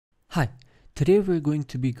Today we're going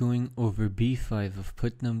to be going over B5 of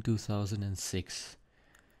Putnam 2006.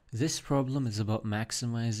 This problem is about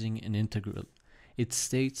maximizing an integral. It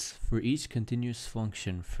states for each continuous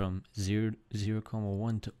function from 0,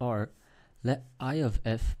 1 to r, let I of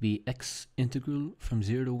f be x integral from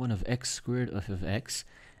 0 to 1 of x squared f of x,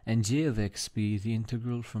 and j of x be the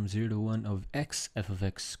integral from 0 to 1 of x f of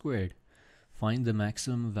x squared. Find the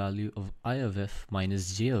maximum value of I of f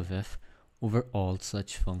minus j of f over all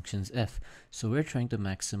such functions f. So we're trying to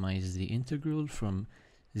maximize the integral from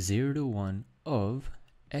 0 to 1 of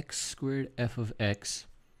x squared f of x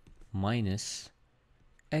minus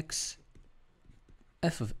x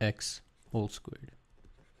f of x whole squared.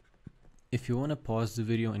 If you want to pause the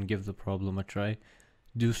video and give the problem a try,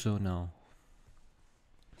 do so now.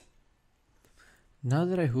 Now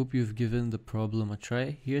that I hope you've given the problem a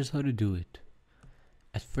try, here's how to do it.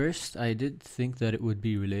 At first, I did think that it would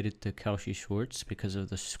be related to Cauchy-Schwarz because of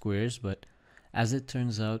the squares, but as it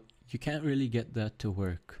turns out, you can't really get that to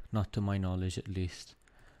work, not to my knowledge at least.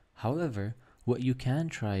 However, what you can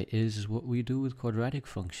try is what we do with quadratic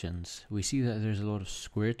functions. We see that there's a lot of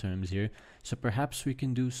square terms here, so perhaps we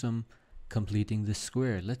can do some completing the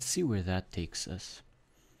square. Let's see where that takes us.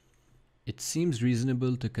 It seems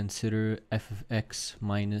reasonable to consider f of x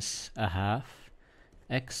minus a half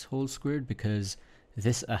x whole squared because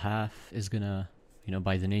this a half is gonna,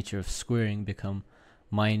 by the nature of squaring, become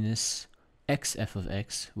minus x f of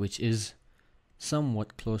x, which is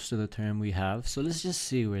somewhat close to the term we have. So let's just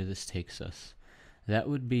see where this takes us. That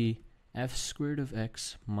would be f squared of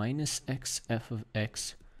x minus x f of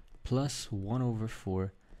x plus 1 over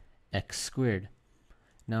 4 x squared.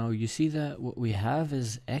 Now you see that what we have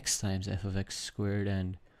is x times f of x squared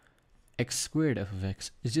and x squared f of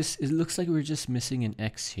x. It looks like we're just missing an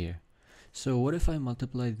x here. So what if I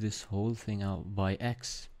multiply this whole thing out by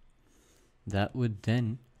x? That would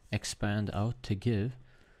then expand out to give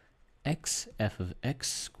x f of x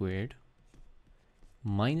squared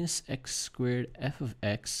minus x squared f of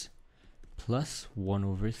x plus 1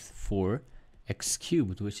 over 4 x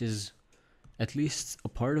cubed, which is, at least a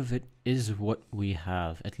part of it is what we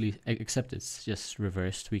have, at least, except it's just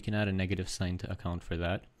reversed. We can add a negative sign to account for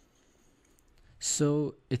that.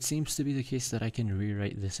 So it seems to be the case that I can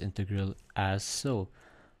rewrite this integral as so.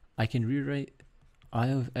 I can rewrite I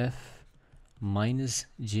of f minus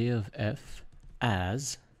j of f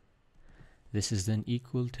as, this is then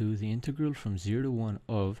equal to the integral from 0 to 1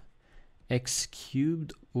 of x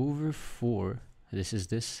cubed over 4, this is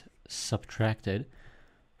this subtracted,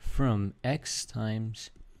 from x times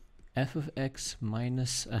f of x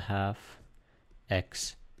minus a half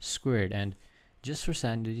x squared. And just for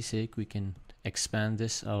sanity's sake, we can expand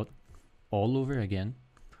this out all over again.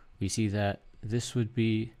 We see that this would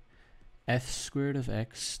be f squared of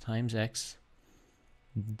x times x.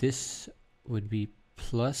 This would be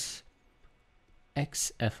plus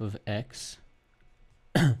x f of x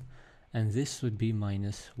and this would be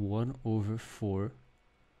minus 1 over 4.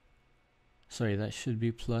 Sorry, that should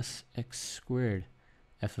be plus x squared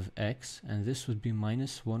f of x, and this would be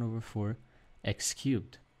minus 1 over 4 x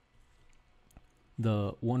cubed.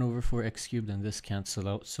 The 1 over 4 x cubed and this cancel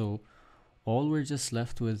out, so all we're just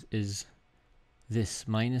left with is this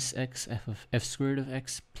minus x f squared of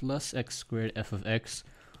x plus x squared f of x,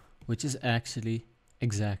 which is actually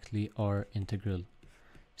exactly our integral.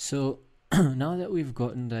 So now that we've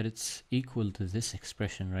gotten that it's equal to this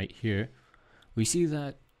expression right here, we see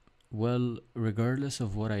that, well, regardless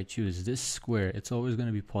of what I choose, this square, it's always going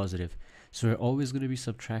to be positive. So we're always going to be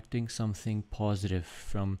subtracting something positive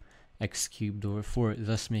from x cubed over 4,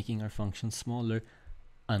 thus making our function smaller,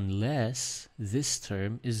 unless this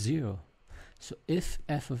term is 0. So if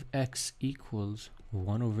f of x equals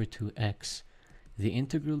 1 over 2x, the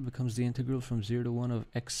integral becomes the integral from 0 to 1 of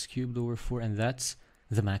x cubed over 4, and that's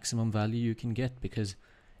the maximum value you can get, because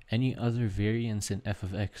any other variance in f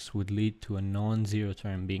of x would lead to a non-zero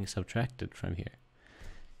term being subtracted from here.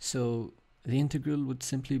 So the integral would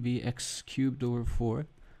simply be x cubed over 4,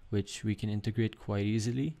 which we can integrate quite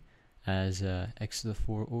easily as x to the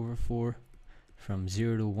 4 over 4 from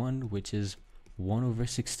 0 to 1, which is 1 over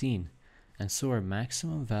 16. And so our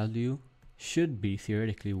maximum value should be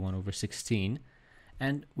theoretically 1 over 16.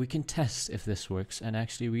 And we can test if this works, and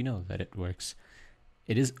actually we know that it works.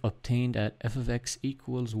 It is obtained at f of x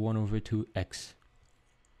equals 1 over 2x.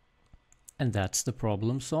 And that's the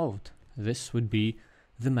problem solved. This would be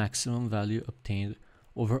the maximum value obtained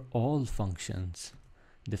over all functions,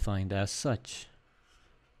 defined as such.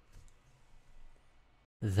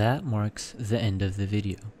 That marks the end of the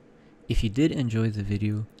video. If you did enjoy the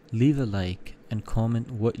video, leave a like and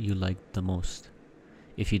comment what you liked the most.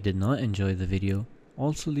 If you did not enjoy the video,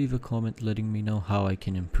 Also leave a comment letting me know how I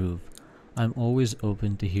can improve. I'm always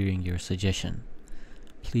open to hearing your suggestion.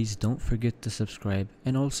 Please don't forget to subscribe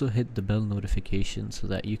and also hit the bell notification so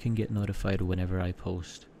that you can get notified whenever I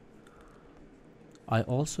post. I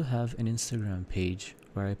also have an Instagram page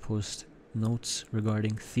where I post notes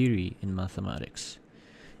regarding theory in mathematics.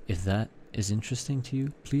 If that is interesting to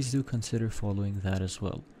you, please do consider following that as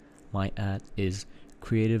well. My @ is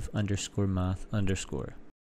creative_math_.